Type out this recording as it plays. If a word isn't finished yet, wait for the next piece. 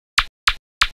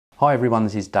Hi everyone,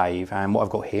 this is Dave, and what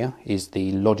I've got here is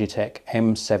the Logitech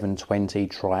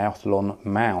M720 Triathlon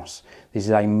mouse. This is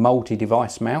a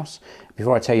multi-device mouse.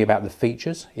 Before I tell you about the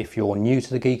features, if you're new to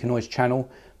the Geekanoids channel,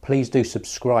 please do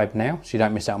subscribe now so you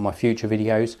don't miss out on my future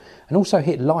videos, and also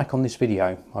hit like on this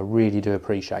video. I really do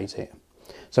appreciate it.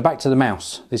 So back to the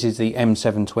mouse. This is the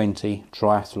M720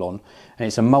 Triathlon, and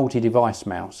it's a multi-device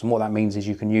mouse, and what that means is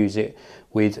you can use it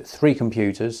with 3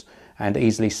 computers and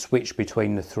easily switch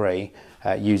between the 3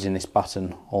 using this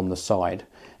button on the side.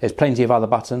 There's plenty of other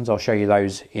buttons, I'll show you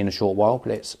those in a short while.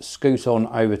 Let's scoot on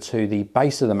over to the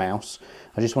base of the mouse.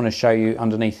 I just want to show you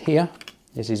underneath here,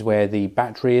 this is where the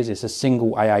battery is. It's a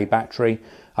single AA battery,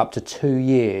 up to 2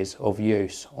 years of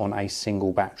use on a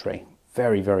single battery.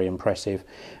 Very, very impressive.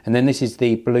 And then this is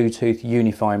the Bluetooth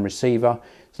unifying receiver.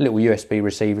 It's a little USB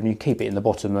receiver, and you keep it in the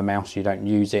bottom of the mouse so you don't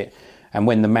use it. And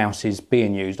when the mouse is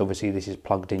being used, obviously this is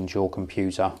plugged into your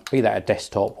computer, be that a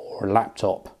desktop or a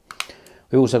laptop.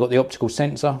 We've also got the optical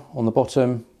sensor on the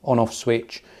bottom, on-off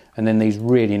switch, and then these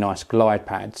really nice glide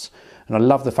pads. And I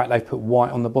love the fact they've put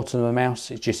white on the bottom of the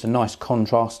mouse. It's just a nice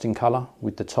contrasting colour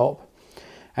with the top.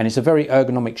 And it's a very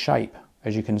ergonomic shape,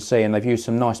 as you can see, and they've used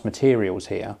some nice materials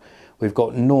here. We've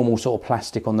got normal sort of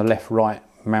plastic on the left-right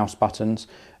mouse buttons,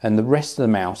 and the rest of the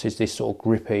mouse is this sort of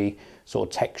grippy, sort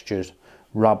of textured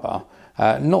rubber.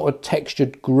 Not a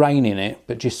textured grain in it,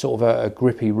 but just sort of a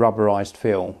grippy rubberized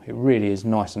feel. It really is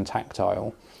nice and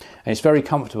tactile, and it's very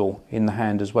comfortable in the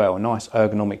hand as well. A nice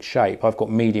ergonomic shape. I've got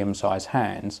medium-sized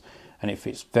hands, and it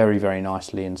fits very, very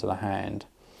nicely into the hand.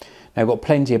 Now I've got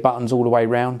plenty of buttons all the way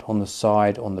around, on the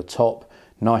side, on the top.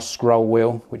 Nice scroll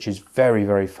wheel, which is very,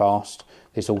 very fast.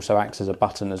 This also acts as a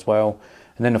button as well.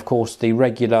 And then of course the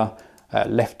regular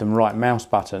left and right mouse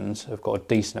buttons have got a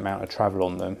decent amount of travel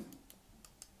on them.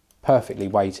 Perfectly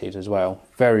weighted as well.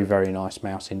 Very, very nice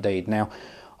mouse indeed. Now,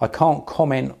 I can't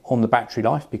comment on the battery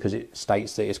life because it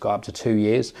states that it's got up to 2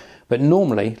 years, but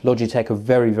normally Logitech are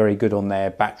very, very good on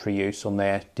their battery use on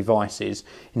their devices.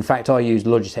 In fact, I use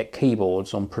Logitech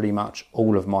keyboards on pretty much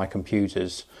all of my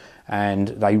computers, and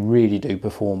they really do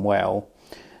perform well.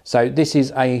 So this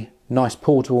is a nice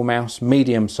portable mouse,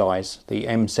 medium size, the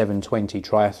M720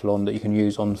 Triathlon, that you can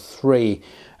use on 3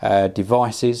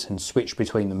 devices and switch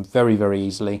between them very, very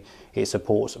easily. It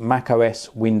supports Mac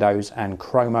OS, Windows and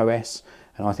Chrome OS,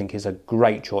 and I think it's a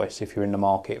great choice if you're in the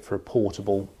market for a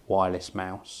portable wireless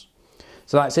mouse.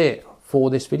 So that's it for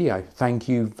this video. Thank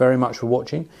you very much for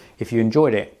watching. If you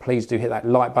enjoyed it, please do hit that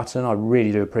like button. I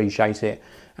really do appreciate it,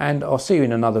 and I'll see you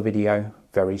in another video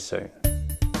very soon.